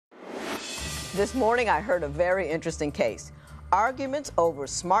This morning, I heard a very interesting case. Arguments over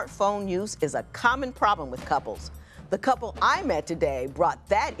smartphone use is a common problem with couples. The couple I met today brought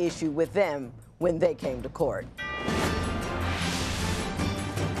that issue with them when they came to court.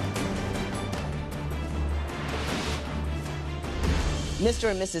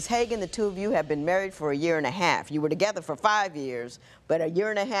 Mr. and Mrs. Hagan, the two of you have been married for 1.5 years. You were together for 5 years, but 1.5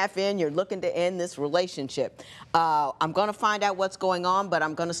 years in, you're looking to end this relationship. I'm going to find out what's going on, but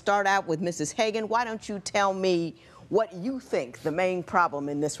I'm going to start out with Mrs. Hagan. Why don't you tell me what you think the main problem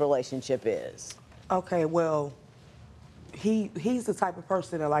in this relationship is? Okay, well, he's the type of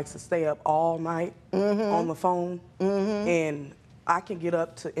person that likes to stay up all night on the phone, and I can get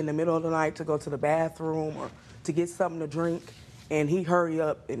up in the middle of the night to go to the bathroom or to get something to drink, and he hurry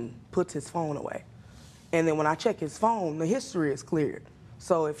up and puts his phone away. And then when I check his phone, the history is cleared.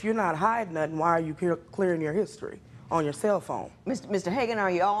 So if you're not hiding nothing, why are you clearing your history on your cell phone? Mr. Hagan,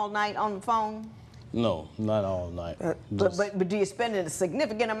 are you all night on the phone? No, not all night. But do you spend a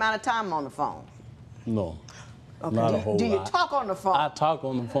significant amount of time on the phone? No, Okay. not a whole lot. Do you talk on the phone? I talk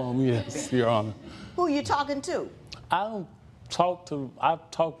on the phone, yes, Your Honor. Who are you talking to? I talk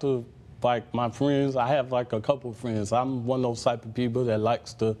to like my friends. I have like a couple of friends. I'm one of those type of people that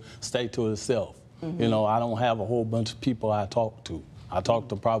likes to stay to himself. You know, I don't have a whole bunch of people I talk to. I talk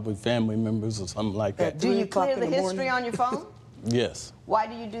to probably family members or something like that. Do you clear the history on your phone? Yes. Why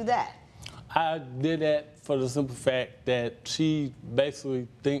do you do that? I did that for the simple fact that she basically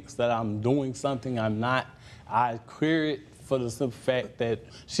thinks that I'm doing something I'm not. I clear it for the simple fact that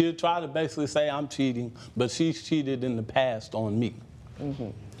she'll try to basically say I'm cheating, but she's cheated in the past on me.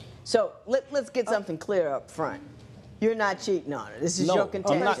 So let's get something clear up front. You're not cheating on her. This is No, your I'm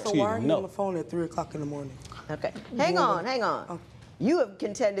contention. not So why are you no. on the phone at 3 o'clock in the morning? Okay. Hang on. You have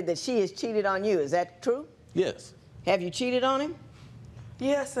contended that she has cheated on you. Is that true? Yes. Have you cheated on him?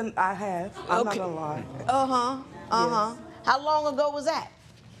 Yes, and I have. I'm not Okay. gonna lie. Yes. How long ago was that?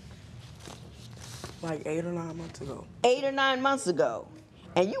 Like 8 or 9 months ago. 8 or 9 months ago.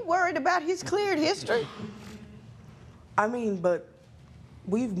 And you worried about his cleared history? I mean, but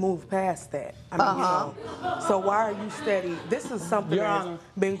we've moved past that. I mean, you know. So why are you steady? This is something Your that's Honor.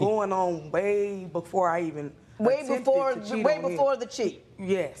 been going on way before I even Way attempted before to cheat way on him. before the cheat.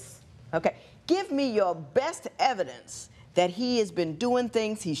 Yes. Okay. Give me your best evidence that he has been doing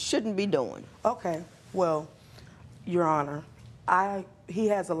things he shouldn't be doing. Okay. Well, Your Honor, he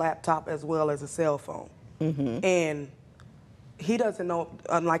has a laptop as well as a cell phone, and he doesn't know.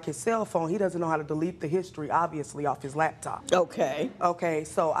 Unlike his cell phone, he doesn't know how to delete the history, obviously, off his laptop. Okay. Okay,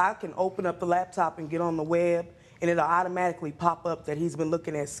 so I can open up the laptop and get on the web, and it'll automatically pop up that he's been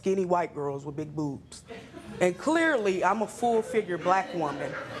looking at skinny white girls with big boobs. And clearly, I'm a full-figure black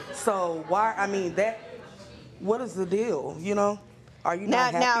woman. So why, I mean, what is the deal, you know? Are you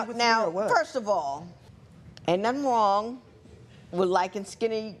not happy with me or what? First of all, ain't nothing wrong with liking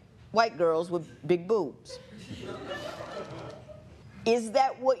skinny white girls with big boobs. Is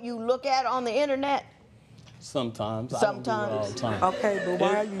that what you look at on the internet? Sometimes. Sometimes. I don't do it all the time. Okay, but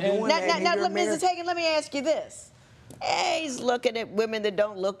why are you doing that? Now, and you're Mrs. married? Hagan, let me ask you this. Hey, he's looking at women that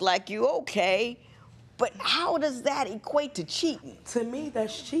don't look like you, okay. But how does that equate to cheating? To me,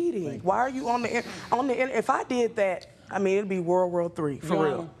 that's cheating. Why are you on the internet? If I did that, I mean, it'd be World War III, for Your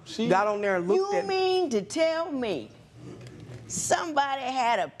real. Honor, Got on there and looked You at mean to tell me somebody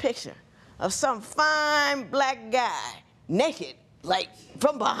had a picture of some fine black guy naked, like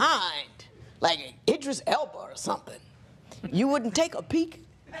from behind, like Idris Elba or something? You wouldn't take a peek?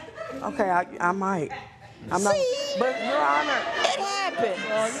 Okay, I might. I'm not. See? But Your Honor. It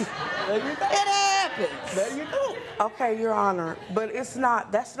happens. There you go. It happens. There you go. Okay, Your Honor. But it's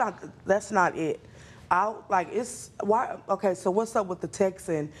not. That's not it. Why? Okay, so what's up with the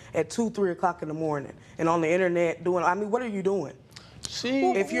texting at 2, 3 o'clock in the morning and on the internet doing? I mean, what are you doing?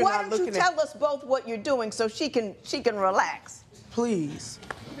 If you're Why not don't you looking tell us both what you're doing so she can relax? Please.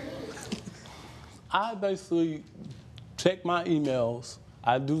 I basically check my emails.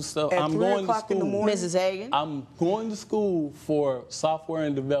 I do stuff. At I'm 3 going to o'clock in the school. morning? Mrs. Hagan? I'm going to school for software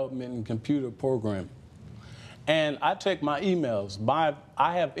and development and computer programming. And I check my emails.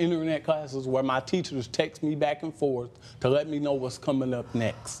 I have internet classes where my teachers text me back and forth to let me know what's coming up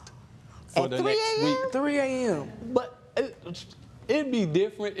next for At the 3 next a.m.? week. 3 a.m. But it'd be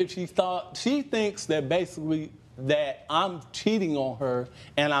different if she thinks that basically that I'm cheating on her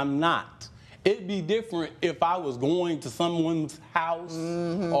and I'm not. It'd be different if I was going to someone's house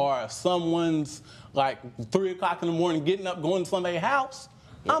or someone's, like, 3 o'clock in the morning, getting up, going to somebody's house.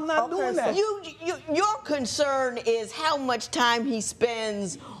 I'm not doing that. Your concern is how much time he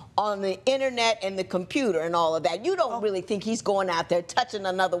spends on the internet and the computer and all of that. You don't really think he's going out there touching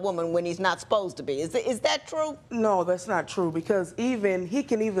another woman when he's not supposed to be. Is that true? No, that's not true, because he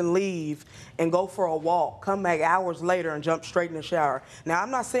can even leave and go for a walk, come back hours later and jump straight in the shower. Now, I'm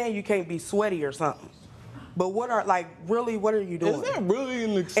not saying you can't be sweaty or something, but what are you doing? Is that really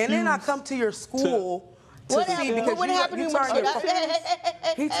an excuse? And then I come to your school What to see, happened? because What happened?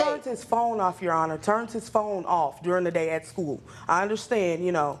 he turns his phone off, Your Honor, turns his phone off during the day at school. I understand,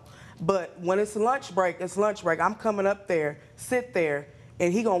 but when it's lunch break, it's lunch break. I'm coming up there, sit there,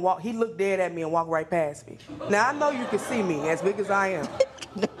 and he look dead at me and walk right past me. Now, I know you can see me, as big as I am.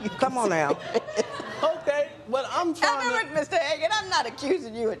 Come on now. Okay, but I'm trying to... Mr. Hagan, I'm not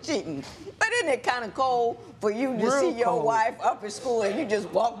accusing you of cheating, but isn't it kind of cold for you to see your wife up at school and you just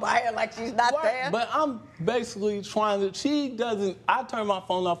walk by her like she's not there? But I'm basically trying to... I turn my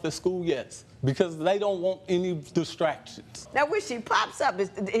phone off at school, yes, because they don't want any distractions. Now, when she pops up, is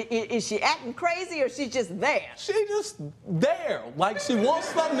she acting crazy or she's just there? She just there, like she wants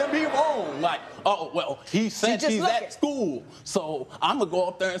something to be wrong. Like, oh, well, he said he's at school, so I'm going to go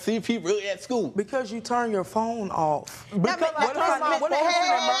up there and see if he really at school. Because you turn your phone off. Hey,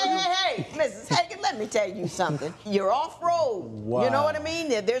 Mrs. Hagan, let me tell you something. You're off-road. Wow. You know what I mean?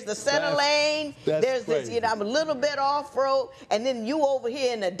 There's the center lane. There's crazy. this, I'm a little bit off-road, and then you over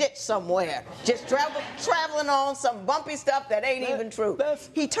here in a ditch somewhere, just traveling on some bumpy stuff that ain't even true.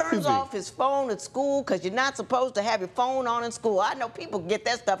 He turns off his phone at school because you're not supposed to have your phone on in school. I know people get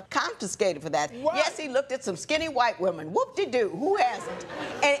that stuff confiscated for that. Right. Yes, he looked at some skinny white women. Whoop-de-doo. Who hasn't?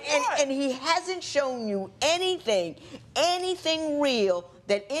 And he hasn't shown you anything real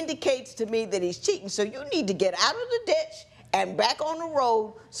that indicates to me that he's cheating. So you need to get out of the ditch and back on the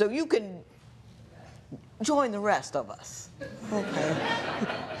road so you can join the rest of us. Okay.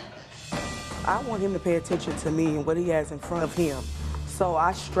 I want him to pay attention to me and what he has in front of him. So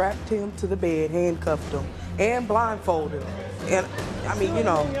I strapped him to the bed, handcuffed him, and blindfolded him. And I mean,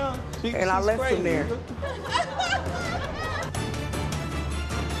 and I left him there.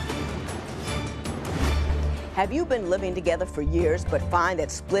 Have you been living together for years but find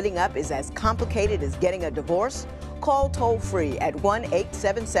that splitting up is as complicated as getting a divorce? Call toll-free at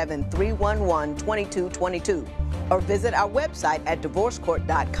 1-877-311-2222 or visit our website at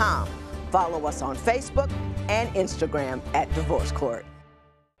divorcecourt.com. Follow us on Facebook and Instagram at Divorce Court.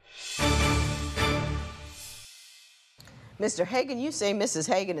 Mr. Hagan, you say Mrs.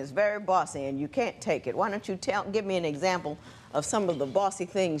 Hagan is very bossy and you can't take it. Why don't you give me an example of some of the bossy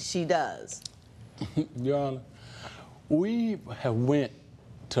things she does? Your Honor, we have went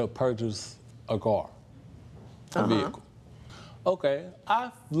to purchase a car, a vehicle. Okay,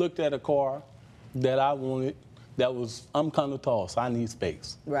 I looked at a car that I wanted I'm kind of tall, so I need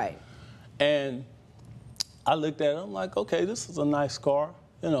space. Right. And I looked at it, I'm like, okay, this is a nice car,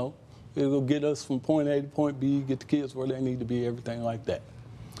 it'll get us from point A to point B, get the kids where they need to be, everything like that.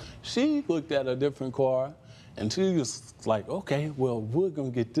 She looked at a different car, and she was like, okay, well, we're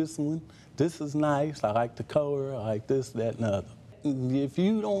gonna get this one. This is nice, I like the color, I like this, that, and the other. If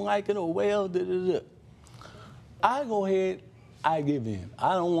you don't like it, I go ahead, I give in.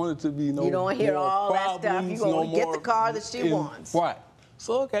 I don't want it to be no more problems. You don't hear all that stuff, you gonna get the car that she wants. Right.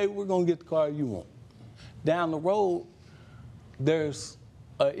 So, okay, we're gonna get the car you want. Down the road, there's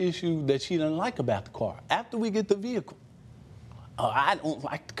an issue that she doesn't like about the car. After we get the vehicle, I don't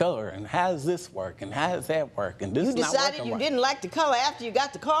like the color, and how does this work, and how does that work, and this is not working right. You decided you didn't like the color after you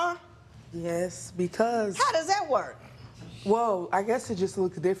got the car? Yes, because... How does that work? Well, I guess it just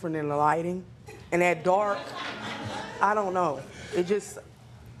looks different in the lighting. And at dark, I don't know. It just...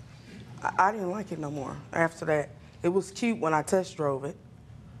 I didn't like it no more after that. It was cute when I test drove it.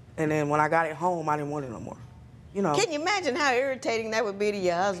 And then when I got it home, I didn't want it no more. Can you imagine how irritating that would be to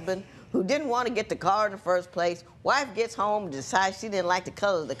your husband, who didn't want to get the car in the first place? Wife gets home and decides she didn't like the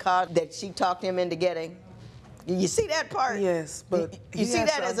color of the car that she talked him into getting. You see that part? Yes, but... You see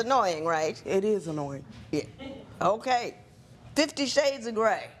that as annoying, right? It is annoying. Yeah. Okay. 50 Shades of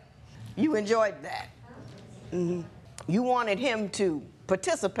Grey. You enjoyed that. Mm-hmm. You wanted him to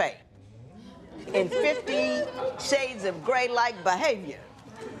participate in 50 Shades of Grey-like behavior.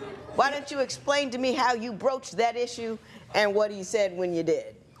 Why don't you explain to me how you broached that issue and what he said when you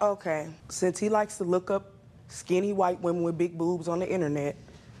did? Okay. Since he likes to look up skinny white women with big boobs on the internet,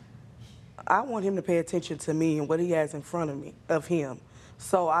 I want him to pay attention to me and what he has in front of him.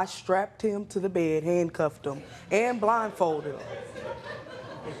 So I strapped him to the bed, handcuffed him, and blindfolded him.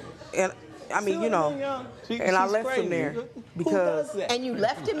 And I mean, and I left him there because. And you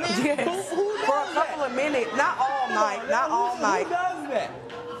left him there? Yes. Who For a couple of minutes, not all night, not all night. Who does that?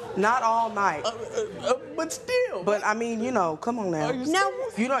 Not all night. But still. But I mean, you know, come on now. Are you Now,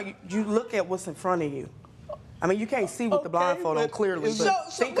 serious? You know, you look at what's in front of you. I mean, you can't see with the blindfold on but clearly, is but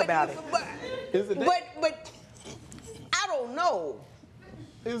it- think about it. Is it But I don't know.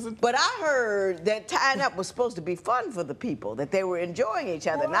 Is it? But I heard that tying up was supposed to be fun for the people, that they were enjoying each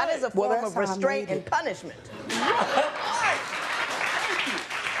other, not as a Well, form that's of how I restraint made and it. punishment.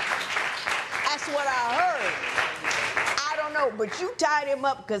 That's what I heard. I don't know, but you tied him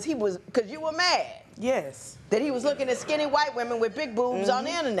up because you were mad Yes, that he was looking at skinny white women with big boobs on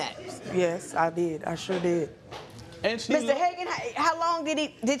the internet. yes, I did. I sure did. And she Mr. Hagan, how long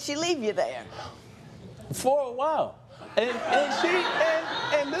did she leave you there? for a while. And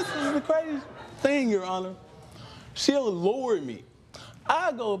this is the crazy thing, Your Honor. She'll lure me.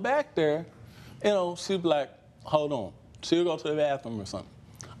 I go back there, you know, she'll be like, hold on. She'll go to the bathroom or something.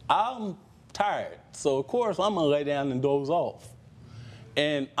 I'm tired, so of course I'm gonna lay down and doze off.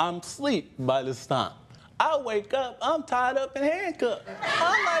 And I'm asleep by this time. I wake up, I'm tied up and handcuffed.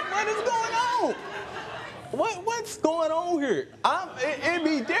 I'm like, what is going on? What's going on here? It'd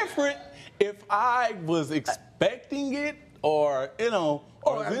be different if I was expecting it or, you know,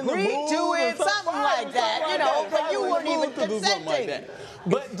 or was in the agreed mood to or it, something like that, you know, that. but If I you was in weren't the even mood to do something like consenting. that.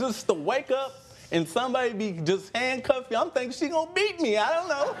 But just to wake up and somebody be just handcuffed you, I'm thinking she gonna beat me. I don't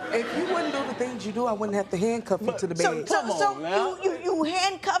know. If you wouldn't do the things you do, I wouldn't have to handcuff you to the bed. Come on now. you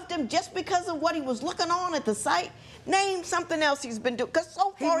handcuffed him just because of what he was looking on at the site? Name something else he's been doing, because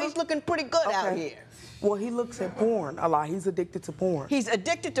so far he's looking pretty good out here. Well, he looks at porn a lot. He's addicted to porn. He's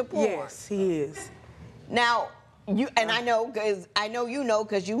addicted to porn. Yes, he is. Now, I know you know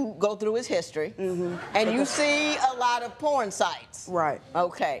because you go through his history, and you see a lot of porn sites. Right.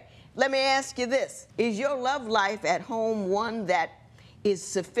 Okay. Let me ask you this: is your love life at home one that is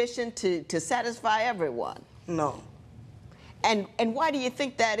sufficient to satisfy everyone? No. And why do you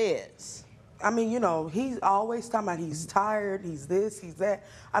think that is? I mean, you know, he's always talking about he's tired, he's this, he's that.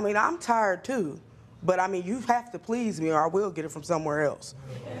 I mean, I'm tired too. But I mean, you have to please me or I will get it from somewhere else.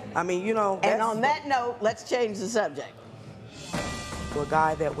 I mean, you know. And on that note, let's change the subject. A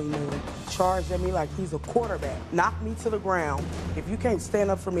guy that we knew charged at me like he's a quarterback, knocked me to the ground. If you can't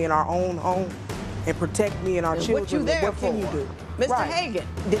stand up for me in our own home and protect me and our children, What you there what for? can you do? Mr. Right. Hagan,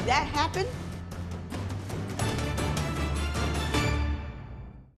 did that happen?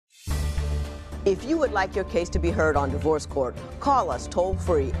 If you would like your case to be heard on divorce court, call us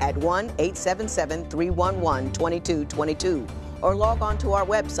toll-free at 1-877-311-2222 or log on to our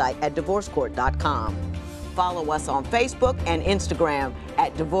website at divorcecourt.com. Follow us on Facebook and Instagram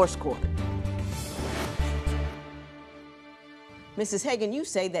at Divorce Court. Mrs. Hagan, you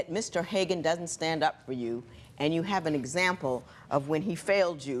say that Mr. Hagan doesn't stand up for you, and you have an example of when he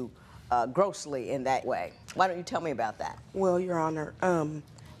failed you grossly in that way. Why don't you tell me about that? Well, Your Honor,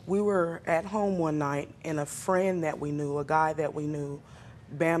 we were at home one night, and a friend that we knew, a guy that we knew,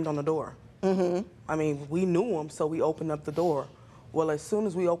 bammed on the door. I mean, we knew him, so we opened up the door. Well, as soon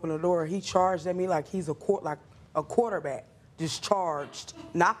as we opened the door, he charged at me like he's a quarterback, just charged,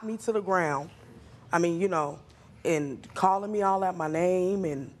 knocked me to the ground. I mean, you know, and calling me all out my name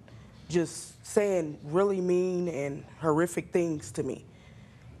and just saying really mean and horrific things to me.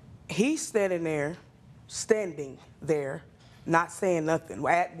 He's standing there, not saying nothing.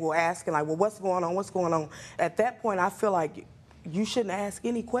 We're asking like, well, what's going on? What's going on? At that point, I feel like you shouldn't ask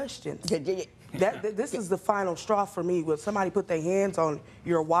any questions. This is the final straw for me. When somebody put their hands on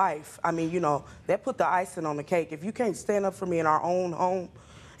your wife, I mean, you know, that put the icing on the cake. If you can't stand up for me in our own home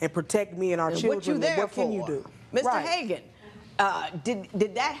and protect me and our children, then what can you do? Mr. Right. Hagan,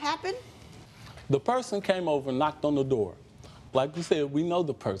 did that happen? The person came over and knocked on the door. Like you said, we know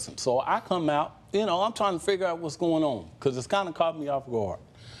the person. So I come out, you know, I'm trying to figure out what's going on because it's kind of caught me off guard.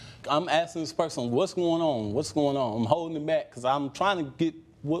 I'm asking this person, what's going on? What's going on? I'm holding it back because I'm trying to get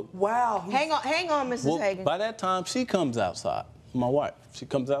what. Wow. Hang on, Mrs. Well, Hagan. by that time, she comes outside, my wife. She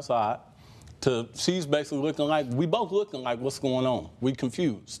comes outside. She's basically looking like, we both looking like what's going on. We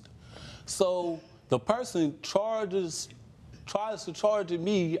confused. So the person tries to charge at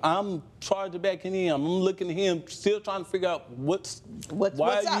me. I'm charging back at him. I'm looking at him, still trying to figure out why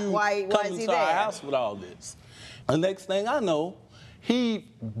up? are you Why coming is he to our there? house with all this? The next thing I know, he,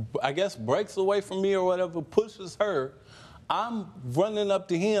 I guess, breaks away from me or whatever, pushes her. I'm running up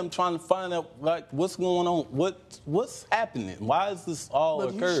to him trying to find out, like, what's going on? What's happening? Why is this all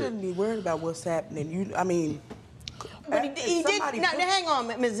But you occurred? shouldn't be worried about what's happening. I mean, But he did. somebody Now, put- hang on,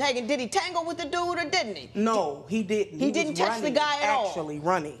 Mrs. Hagan. Did he tangle with the dude or didn't he? No, he didn't. He was didn't touch the running, guy at all. Actually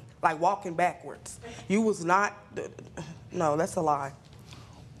running, like walking backwards. You was not. No, that's a lie.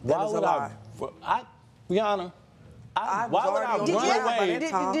 That Why is a would lie. Your Honor, I was why would I already on run the ground by away? that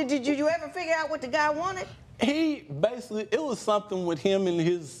time. Did you ever figure out what the guy wanted? He basically, it was something with him and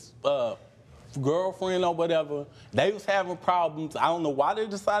his girlfriend or whatever. They was having problems. I don't know why they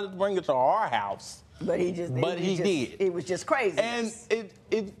decided to bring it to our house. But he did. It was just crazy. And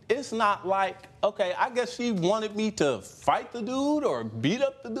it's not like, okay, I guess she wanted me to fight the dude or beat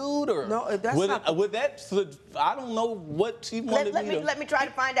up the dude or No, that's not. I don't know what she wanted me to. Let me try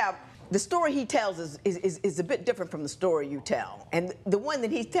to find out. The story he tells is a bit different from the story you tell. And the one that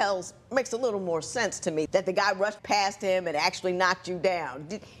he tells makes a little more sense to me, that the guy rushed past him and actually knocked you down.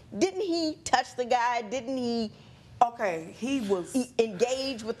 Didn't he touch the guy? Didn't he Okay, he was.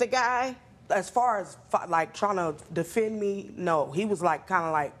 engage with the guy? As far as like trying to defend me, no. He was like kind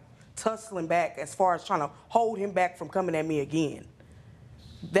of like tussling back as far as trying to hold him back from coming at me again.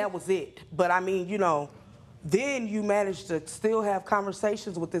 That was it. But I mean, you know, then you managed to still have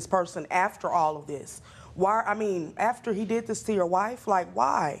conversations with this person after all of this. Why? I mean, after he did this to your wife, like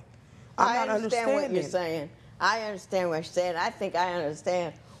why? I understand what you're saying. I understand what you're saying. I think I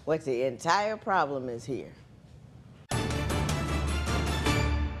understand what the entire problem is here.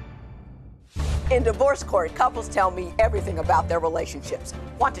 In divorce court, couples tell me everything about their relationships.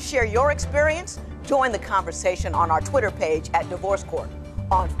 Want to share your experience? Join the conversation on our Twitter page at Divorce Court.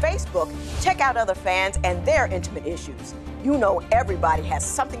 On Facebook, check out other fans and their intimate issues. You know everybody has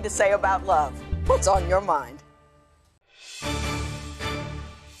something to say about love. What's on your mind?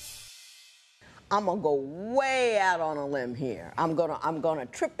 I'm gonna go way out on a limb here. I'm gonna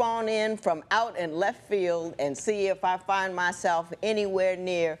trip on in from out in left field and see if I find myself anywhere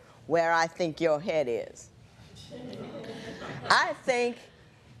near where I think your head is. I think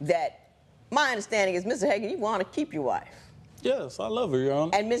that my understanding is, Mr. Hagan, you want to keep your wife. Yes, I love her, Your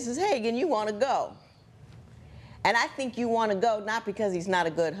Honor. And Mrs. Hagan, you want to go. And I think you want to go not because he's not a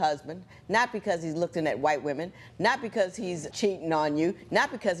good husband, not because he's looking at white women, not because he's cheating on you,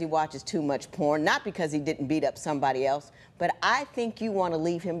 not because he watches too much porn, not because he didn't beat up somebody else, but I think you want to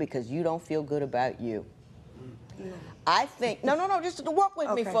leave him because you don't feel good about you. I think, no, just work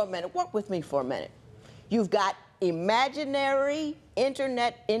with me for a minute. Work with me for a minute. You've got imaginary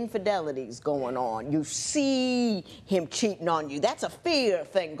internet infidelities going on. You see him cheating on you. That's a fear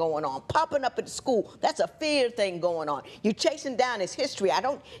thing going on. Popping up at school, that's a fear thing going on. You're chasing down his history. I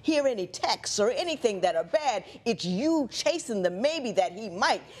don't hear any texts or anything that are bad. It's you chasing the maybe that he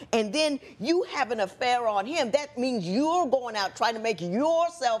might. And then you have an affair on him. That means you're going out trying to make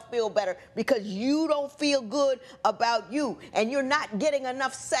yourself feel better because you don't feel good about you. And you're not getting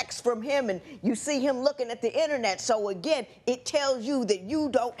enough sex from him. And you see him looking at the internet. So again, it tells you that you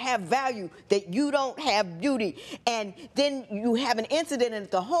don't have value, that you don't have beauty. And then you have an incident at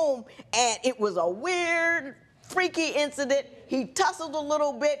the home, and it was a weird, freaky incident. He tussled a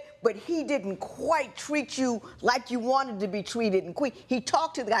little bit, but he didn't quite treat you like you wanted to be treated. And he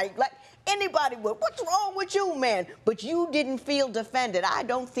talked to the guy like anybody would. What's wrong with you, man? But you didn't feel defended. I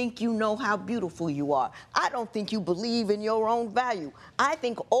don't think you know how beautiful you are. I don't think you believe in your own value. I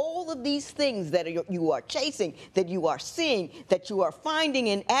think all of these things that you are chasing, that you are seeing, that you are finding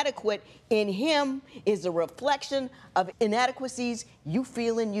inadequate in him is a reflection of inadequacies you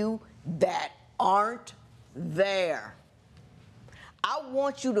feel in you that aren't there. I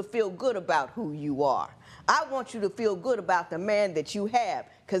want you to feel good about who you are. I want you to feel good about the man that you have,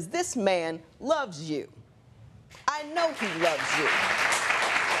 because this man loves you. I know he loves you.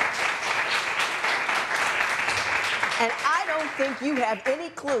 And I don't think you have any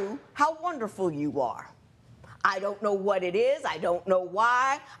clue how wonderful you are. I don't know what it is. I don't know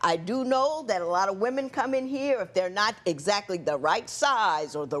why. I do know that a lot of women come in here, if they're not exactly the right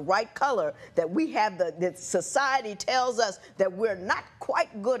size or the right color, that we have that society tells us that we're not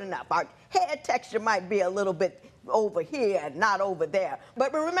quite good enough. Our hair texture might be a little bit over here and not over there.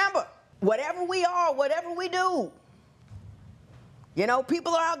 But remember, whatever we are, whatever we do, you know,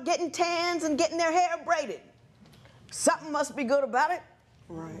 people are out getting tans and getting their hair braided. Something must be good about it.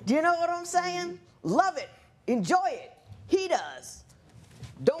 Right. Do you know what I'm saying? Love it. Enjoy it. He does.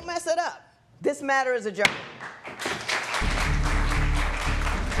 Don't mess it up. This matter is adjourned.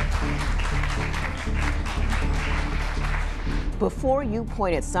 Before you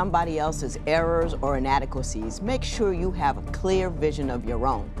point at somebody else's errors or inadequacies, make sure you have a clear vision of your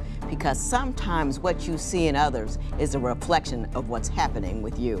own, because sometimes what you see in others is a reflection of what's happening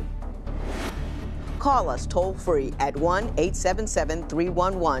with you. Call us toll-free at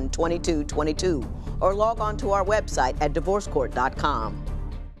 1-877-311-2222 or log on to our website at divorcecourt.com.